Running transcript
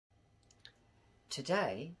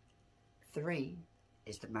Today, 3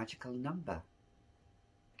 is the magical number.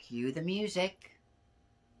 Cue the music.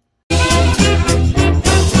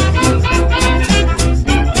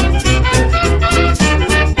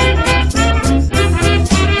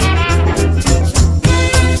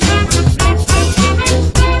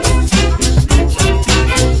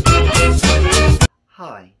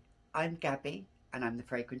 Hi, I'm Gabi and I'm the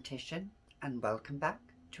Fragrantician, and welcome back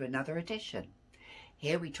to another edition.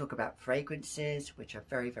 Here we talk about fragrances which are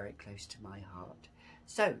very, very close to my heart.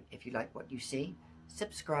 So if you like what you see,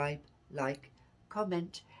 subscribe, like,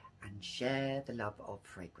 comment and share the love of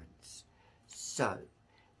fragrance. So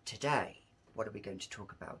today, what are we going to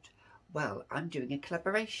talk about? Well, I'm doing a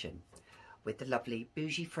collaboration with the lovely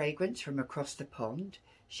Bougie Fragrance from across the pond.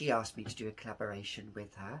 She asked me to do a collaboration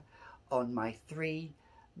with her on my 3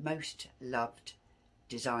 most loved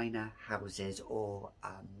designer houses or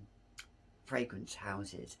fragrance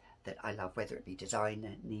houses that I love, whether it be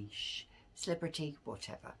designer, niche, celebrity,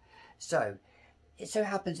 whatever. So it so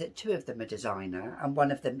happens that 2 of them are designer and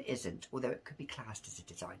 1 of them isn't, although it could be classed as a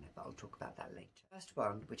designer, but I'll talk about that later. First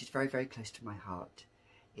one, which is very, very close to my heart,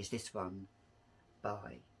 is this one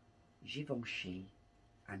by Givenchy,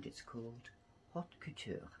 and it's called Haute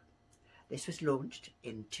Couture. This was launched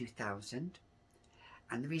in 2000,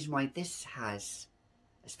 and the reason why this has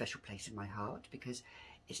a special place in my heart, because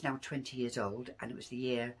it's now 20 years old and it was the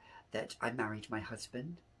year that I married my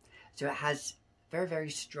husband. So it has very, very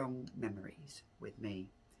strong memories with me.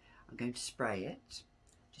 I'm going to spray it.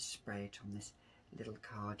 Just spray it on this little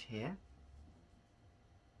card here.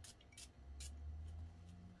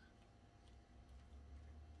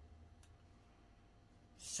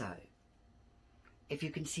 So, if you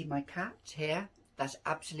can see my cat here, that's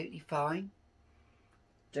absolutely fine.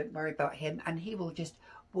 Don't worry about him, and he will just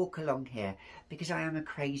walk along here because I am a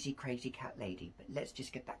crazy, crazy cat lady. But let's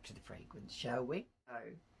just get back to the fragrance, shall we? So,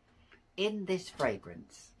 in this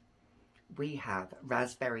fragrance, we have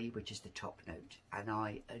raspberry, which is the top note, and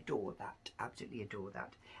I adore that, absolutely adore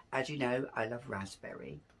that. As you know, I love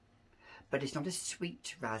raspberry, but it's not a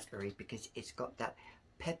sweet raspberry because it's got that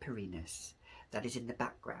pepperiness that is in the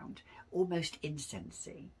background, almost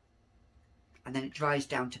incensey. And then it dries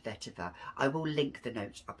down to vetiver. I will link the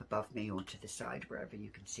notes up above me or to the side, wherever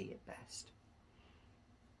you can see it best.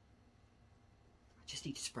 I just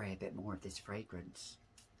need to spray a bit more of this fragrance.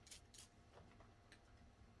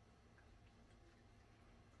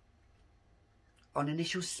 On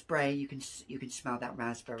initial spray, you can smell that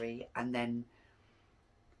raspberry, and then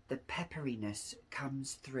the pepperiness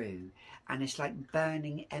comes through, and it's like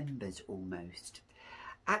burning embers almost.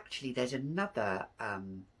 Actually, there's another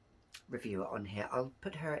reviewer on here. I'll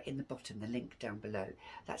put her in the bottom, the link down below.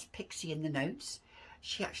 That's Pixie in the notes.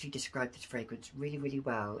 She actually described this fragrance really, really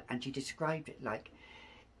well, and she described it like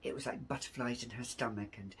it was like butterflies in her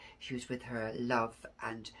stomach, and she was with her love,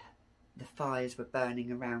 and the fires were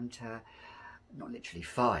burning around her. Not literally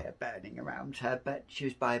fire burning around her, but she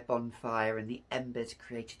was by a bonfire and the embers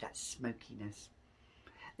created that smokiness.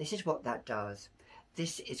 This is what that does.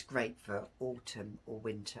 This is great for autumn or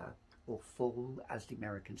winter, or fall, as the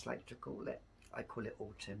Americans like to call it. I call it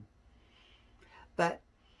autumn. But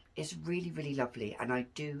it's really, really lovely, and I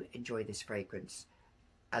do enjoy this fragrance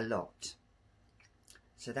a lot.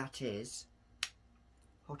 So that is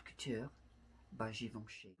Haute Couture by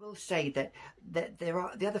Givenchy. I will say that there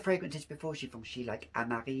are the other fragrances before Givenchy, like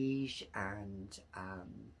Amarige and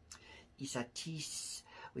Isatis,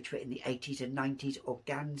 which were in the 80s and 90s.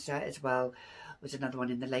 Organza as well was another one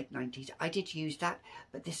in the late 90s. I did use that,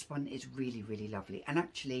 but this one is really, really lovely. And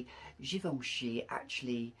actually, Givenchy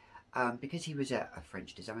actually, because he was a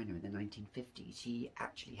French designer in the 1950s, he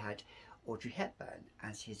actually had Audrey Hepburn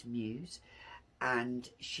as his muse, and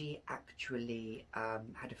she actually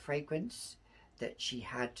had a fragrance that she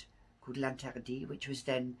had called L'Interdit, which was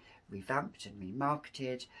then revamped and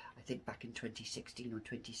remarketed, I think back in 2016 or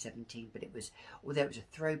 2017, but it was, although it was a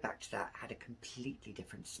throwback to that, had a completely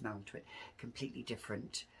different smell to it, completely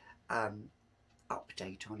different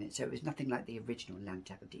update on it, so it was nothing like the original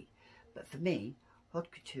L'Interdit. But for me,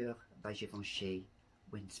 Haute Couture by Givenchy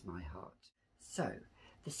wins my heart. So,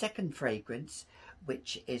 the second fragrance,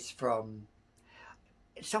 which is from,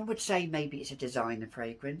 some would say maybe it's a designer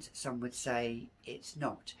fragrance, some would say it's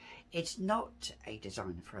not. It's not a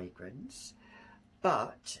designer fragrance,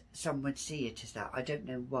 but some would see it as that. I don't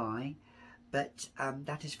know why, but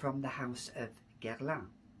that is from the house of Guerlain.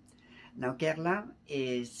 Now, Guerlain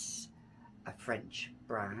is a French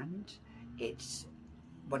brand. It's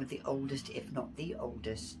one of the oldest, if not the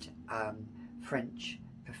oldest, French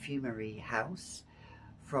perfumery house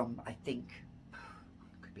from, I think,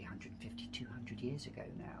 could be 150, 200 years ago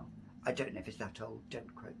now. I don't know if it's that old,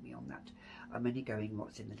 don't quote me on that. I'm only going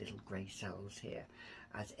what's in the little grey cells here,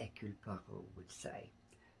 as Hercule Poirot would say.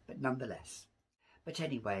 But nonetheless. But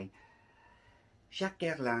anyway, Jacques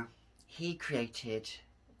Guerlain, he created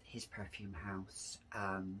his perfume house,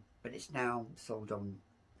 but it's now sold on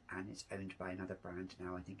and it's owned by another brand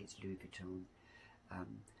now. I think it's Louis Vuitton,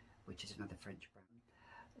 which is another French brand.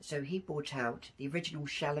 So he bought out the original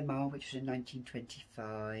Shalimar, which was in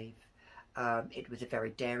 1925. It was a very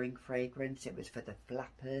daring fragrance. It was for the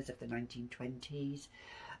flappers of the 1920s,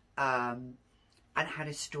 and it had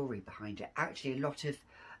a story behind it. Actually, a lot of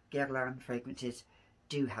Guerlain fragrances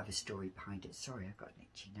do have a story behind it. Sorry, I've got an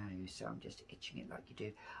itchy nose, so I'm just itching it like you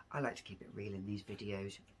do. I like to keep it real in these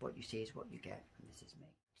videos. What you see is what you get, and this is me.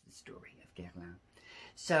 It's the story of Guerlain.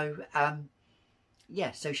 So,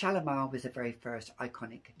 yeah, so Shalimar was the very first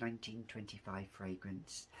iconic 1925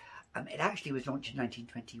 fragrance. It actually was launched in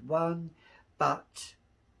 1921, but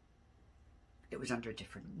it was under a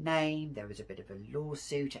different name. There was a bit of a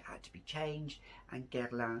lawsuit. It had to be changed. And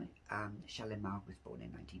Guerlain Shalimar was born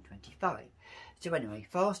in 1925. So anyway,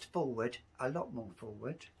 fast forward, a lot more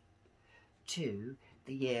forward, to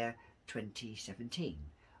the year 2017,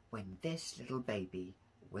 when this little baby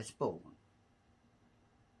was born.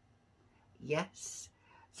 Yes,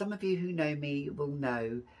 some of you who know me will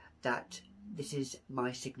know that this is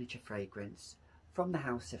my signature fragrance from the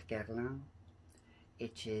house of Guerlain.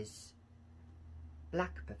 It is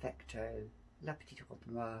Black Perfecto, La Petite Robe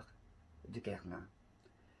Noire de Guerlain.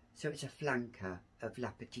 So it's a flanker of La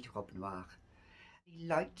Petite Robe Noire. I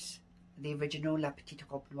liked the original La Petite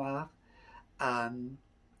Robe Noire.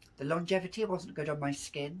 The longevity wasn't good on my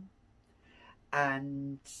skin,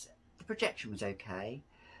 and the projection was okay,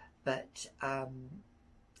 but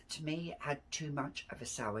to me it had too much of a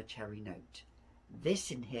sour cherry note.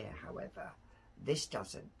 This in here, however, this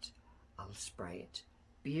doesn't. I'll spray it.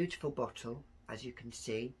 Beautiful bottle, as you can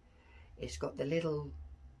see. It's got the little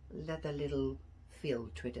leather little feel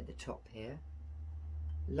to it at the top here.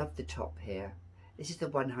 Love the top here. This is the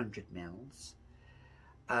 100 mils.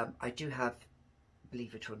 I do have,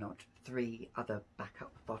 believe it or not, 3 other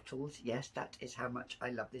backup bottles. Yes, that is how much I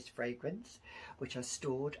love this fragrance, which are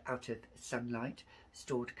stored out of sunlight,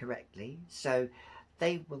 stored correctly, so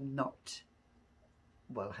they will not,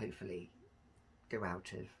 well, hopefully go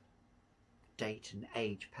out of date and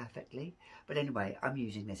age perfectly. But anyway, I'm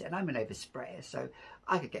using this, and I'm an oversprayer, so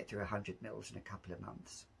I could get through 100 mils in a couple of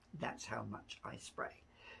months. That's how much I spray.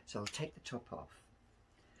 So I'll take the top off.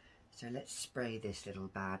 So let's spray this little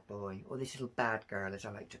bad boy, or this little bad girl as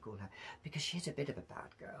I like to call her, because she's a bit of a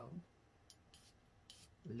bad girl.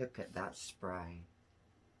 Look at that spray.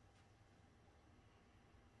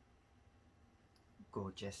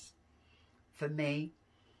 Gorgeous. For me,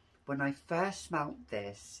 when I first smelt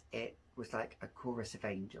this, it was like a chorus of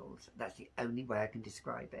angels. That's the only way I can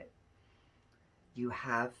describe it. You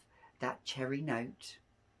have that cherry note,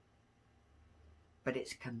 but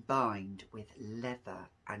it's combined with leather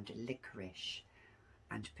and licorice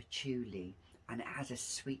and patchouli, and it has a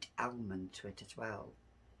sweet almond to it as well,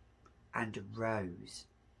 and rose.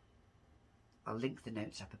 I'll link the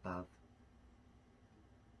notes up above.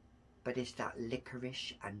 But it's that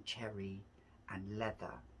licorice and cherry and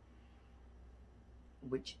leather,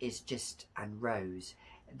 which is just, and rose.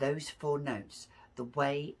 Those 4 notes, the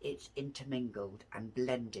way it's intermingled and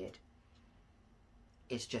blended,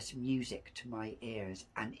 is just music to my ears,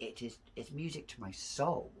 and it's music to my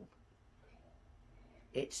soul.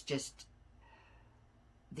 It's just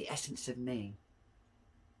the essence of me.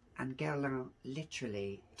 And Guerlain,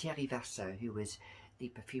 literally, Thierry Vasseur, who was the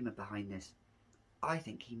perfumer behind this, I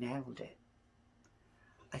think he nailed it.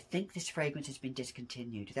 I think this fragrance has been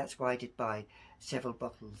discontinued. That's why I did buy several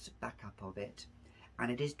bottles backup of it,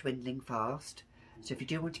 and it is dwindling fast. So if you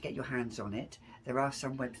do want to get your hands on it, there are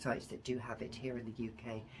some websites that do have it here in the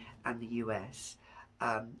UK and the US.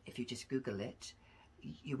 If you just Google it,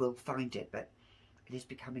 you will find it, but it is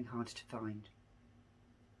becoming harder to find.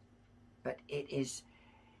 But it's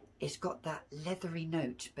got that leathery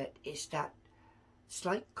note, but it's that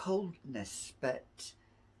slight coldness, but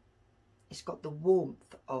it's got the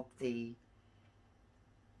warmth of the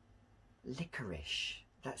licorice,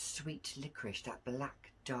 that sweet licorice, that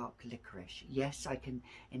black dark licorice. Yes, I can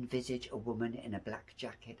envisage a woman in a black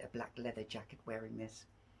jacket, a black leather jacket, wearing this.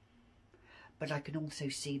 But I can also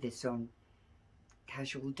see this on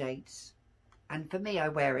casual dates. And for me, I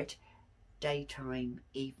wear it daytime,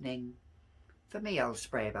 evening. For me, I'll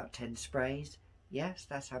spray about 10 sprays. Yes,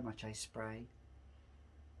 that's how much I spray.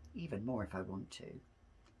 Even more if I want to.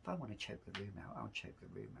 If I want to choke the room out, I'll choke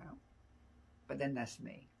the room out. But then that's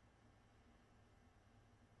me.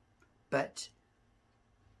 But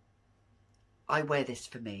I wear this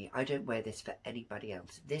for me. I don't wear this for anybody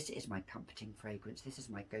else. This is my comforting fragrance. This is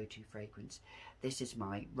my go-to fragrance. This is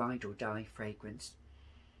my ride or die fragrance.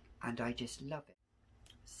 And I just love it.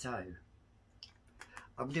 So,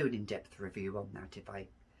 I'll do an in-depth review on that if I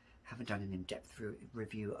haven't done an in-depth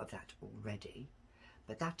review of that already.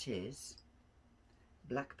 But that is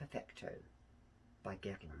Black Perfecto by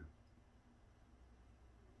Guerlain.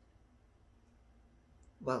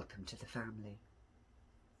 Welcome to the family.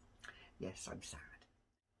 Yes, I'm sad.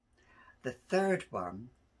 The third one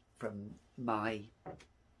from my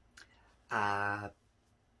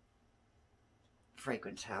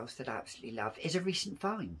fragrance house that I absolutely love is a recent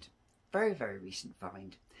find. Very, very recent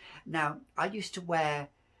find. Now, I used to wear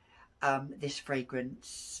this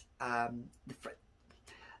fragrance, the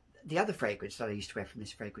other fragrance that I used to wear from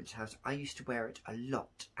this fragrance house, I used to wear it a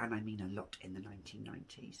lot, and I mean a lot, in the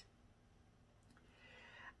 1990s.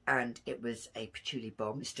 And it was a patchouli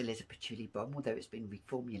bomb. It still is a patchouli bomb, although it's been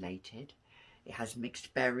reformulated. It has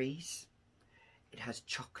mixed berries. It has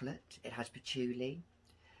chocolate. It has patchouli.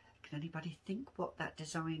 Can anybody think what that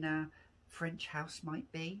designer French house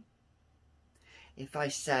might be? If I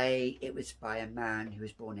say it was by a man who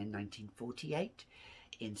was born in 1948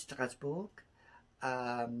 in Strasbourg,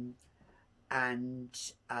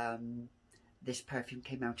 this perfume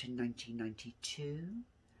came out in 1992,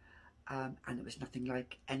 and it was nothing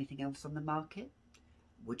like anything else on the market.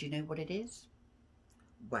 Would you know what it is?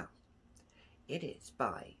 Well, it is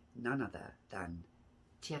by none other than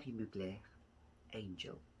Thierry Mugler,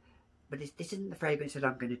 Angel. But this isn't the fragrance that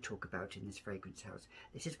I'm going to talk about in this fragrance house.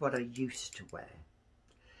 This is what I used to wear.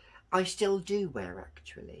 I still do wear,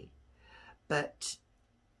 actually, but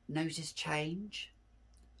noses change.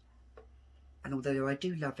 And although I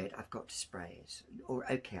do love it, I've got to spray it. Or,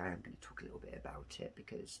 okay, I am going to talk a little bit about it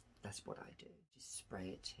because that's what I do. Just spray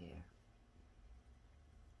it here.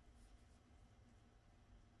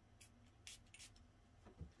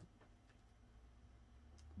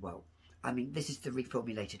 Well, I mean, this is the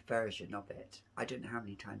reformulated version of it. I don't know how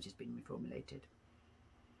many times it's been reformulated.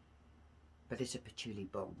 But it's a patchouli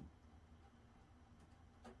bomb.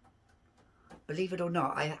 Believe it or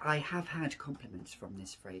not, I have had compliments from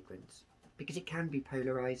this fragrance because it can be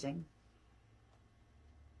polarising.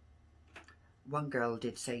 One girl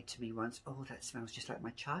did say to me once, "Oh, that smells just like my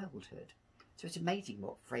childhood." So it's amazing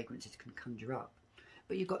what fragrances can conjure up.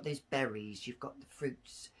 But you've got those berries, you've got the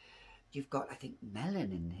fruits, you've got, I think,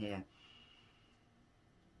 melon in here.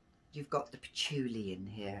 You've got the patchouli in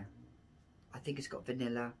here. I think it's got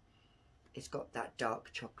vanilla. It's got that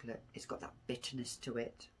dark chocolate. It's got that bitterness to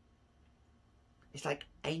it. It's like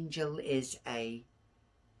Angel is a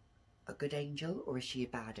good angel, or is she a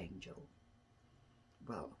bad angel?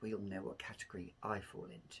 Well, we all know what category I fall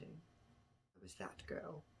into. I was that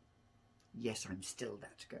girl. Yes, I'm still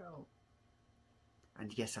that girl.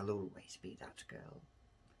 And yes, I'll always be that girl.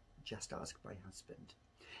 Just ask my husband.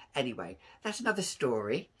 Anyway, that's another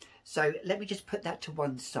story. So let me just put that to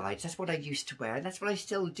one side. That's what I used to wear, and that's what I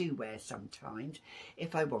still do wear sometimes,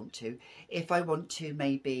 if I want to. If I want to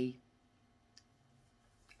maybe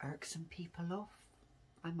irk some people off,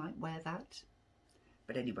 I might wear that.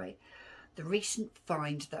 But anyway, the recent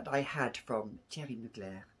find that I had from Thierry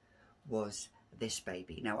Mugler was this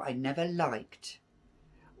baby. Now, I never liked,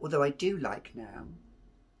 although I do like now,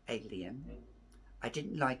 Alien. I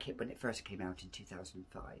didn't like it when it first came out in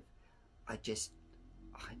 2005. I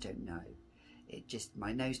don't know.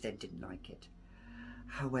 My nose then didn't like it.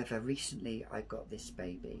 However, recently I got this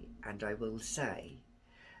baby, and I will say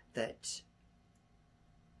that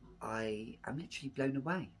I am literally blown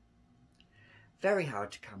away. Very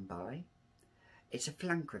hard to come by. It's a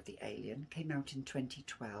flanker of the Alien. Came out in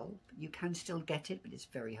 2012. You can still get it, but it's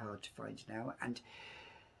very hard to find now. And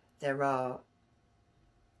there are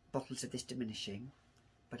bottles of this diminishing,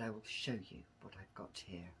 but I will show you what I've got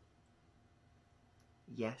here.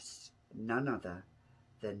 Yes, none other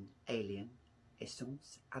than Alien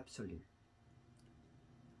Essence Absolue.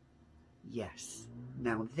 Yes,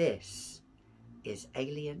 now this is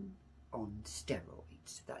Alien on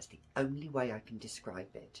steroids. That's the only way I can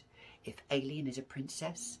describe it. If Alien is a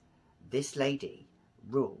princess, this lady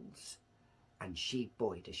rules, and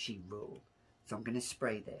boy does she rule. So I'm going to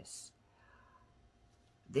spray this.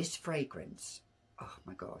 This fragrance, oh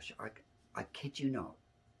my gosh, I kid you not,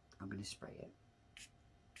 I'm going to spray it.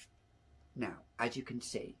 Now, as you can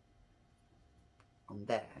see on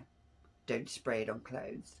there, don't spray it on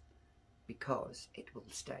clothes because it will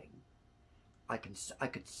stain. I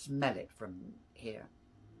could smell it from here.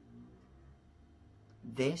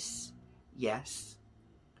 This, yes,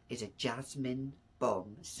 is a jasmine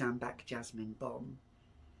bomb, Sambac jasmine bomb,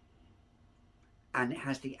 and it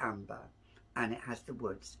has the amber. and it has the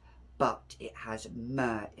woods, but it has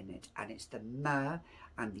myrrh in it, and it's the myrrh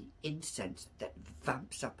and the incense that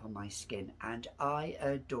vamps up on my skin, and I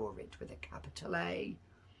adore it with a capital A.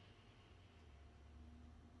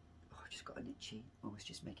 Oh, I just got an itchy. Oh, it's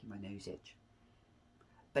just making my nose itch.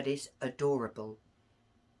 But it's adorable.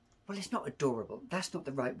 Well, it's not adorable. That's not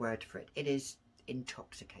the right word for it. It is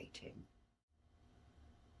intoxicating.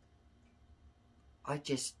 I've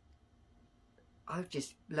just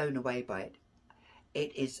blown away by it.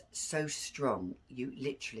 It is so strong, you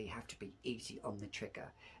literally have to be easy on the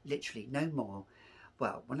trigger. Literally, no more.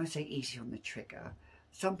 Well, when I say easy on the trigger,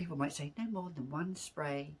 some people might say no more than 1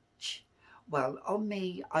 spray. Well, on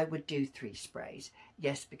me, I would do 3 sprays.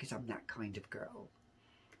 Yes, because I'm that kind of girl.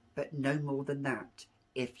 But no more than that.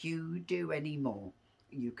 If you do any more,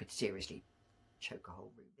 you could seriously choke a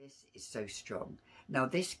whole room. This is so strong. Now,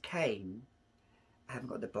 this came... I haven't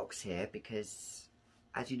got the box here because...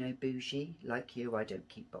 as you know, bougie, like you, I don't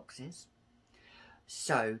keep boxes.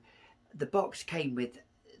 So the box came with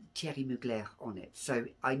Thierry Mugler on it. So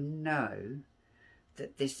I know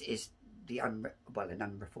that this is the an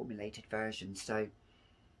unreformulated version. So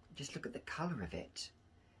just look at the colour of it.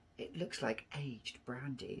 It looks like aged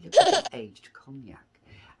brandy. It looks like an aged cognac.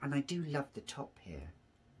 And I do love the top here.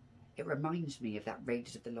 It reminds me of that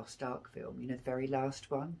Raiders of the Lost Ark film. You know, the very last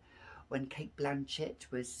one? When Kate Blanchett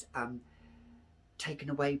was... taken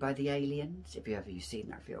away by the aliens. If you've seen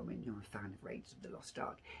that film and you're a fan of Raiders of the Lost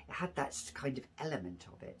Ark, it had that kind of element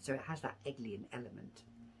of it. So it has that alien element.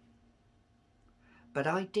 But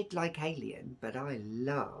I did like Alien, but I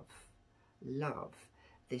love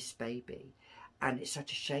this baby. And it's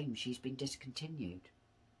such a shame she's been discontinued.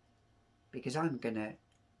 Because I'm going to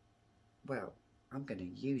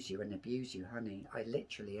use you and abuse you, honey. I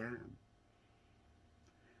literally am.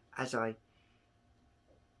 As I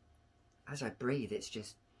breathe, it's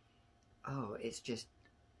just, oh, it's just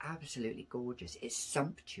absolutely gorgeous. It's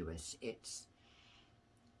sumptuous. It's,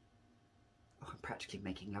 oh, I'm practically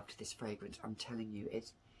making love to this fragrance. I'm telling you,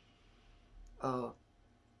 it's, oh,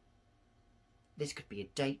 this could be a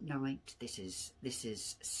date night. This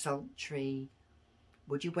is sultry.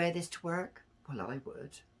 Would you wear this to work? Well, I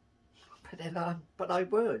would. But I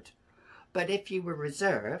would. But if you were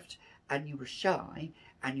reserved and you were shy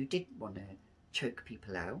and you didn't want to choke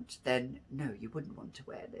people out, then no, you wouldn't want to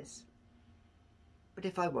wear this. But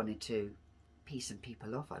if I wanted to pee some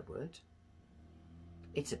people off, I would.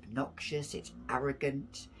 It's obnoxious, it's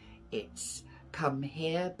arrogant, it's come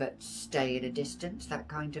here but stay at a distance, that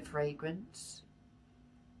kind of fragrance.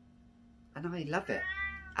 And I love it,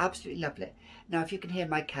 absolutely love it. Now, if you can hear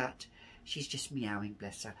my cat, she's just meowing,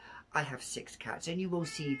 bless her. I have 6 cats, and you will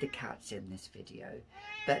see the cats in this video.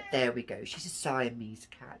 But there we go, she's a Siamese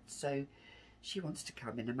cat, so she wants to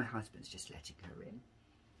come in and my husband's just letting her in.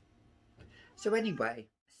 So anyway,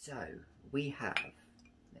 so we have,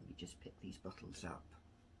 let me just pick these bottles up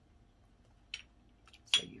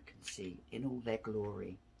so you can see in all their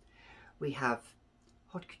glory. We have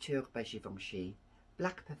Haute Couture by Givenchy,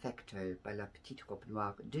 Black Perfecto by La Petite Robe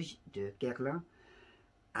Noire de Guerlain,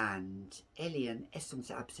 and Alien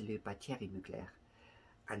Essence Absolue by Thierry Mugler.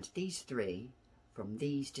 And these 3 from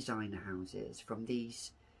these designer houses, from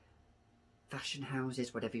these fashion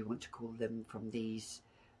houses, whatever you want to call them, from these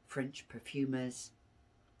French perfumers,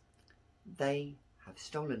 they have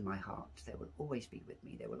stolen my heart. They will always be with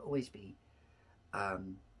me. They will always be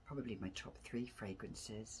probably my top 3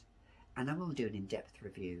 fragrances, and I will do an in-depth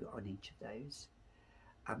review on each of those,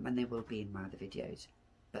 and they will be in my other videos.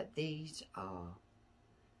 But these are,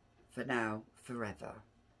 for now, forever,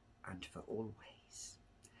 and for always.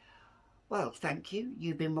 Well, thank you.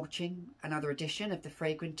 You've been watching another edition of the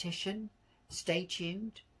Fragrantician. Stay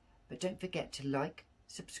tuned, but don't forget to like,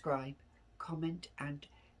 subscribe, comment and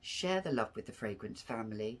share the love with the fragrance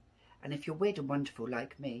family. And if you're weird and wonderful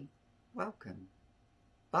like me, welcome.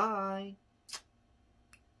 Bye.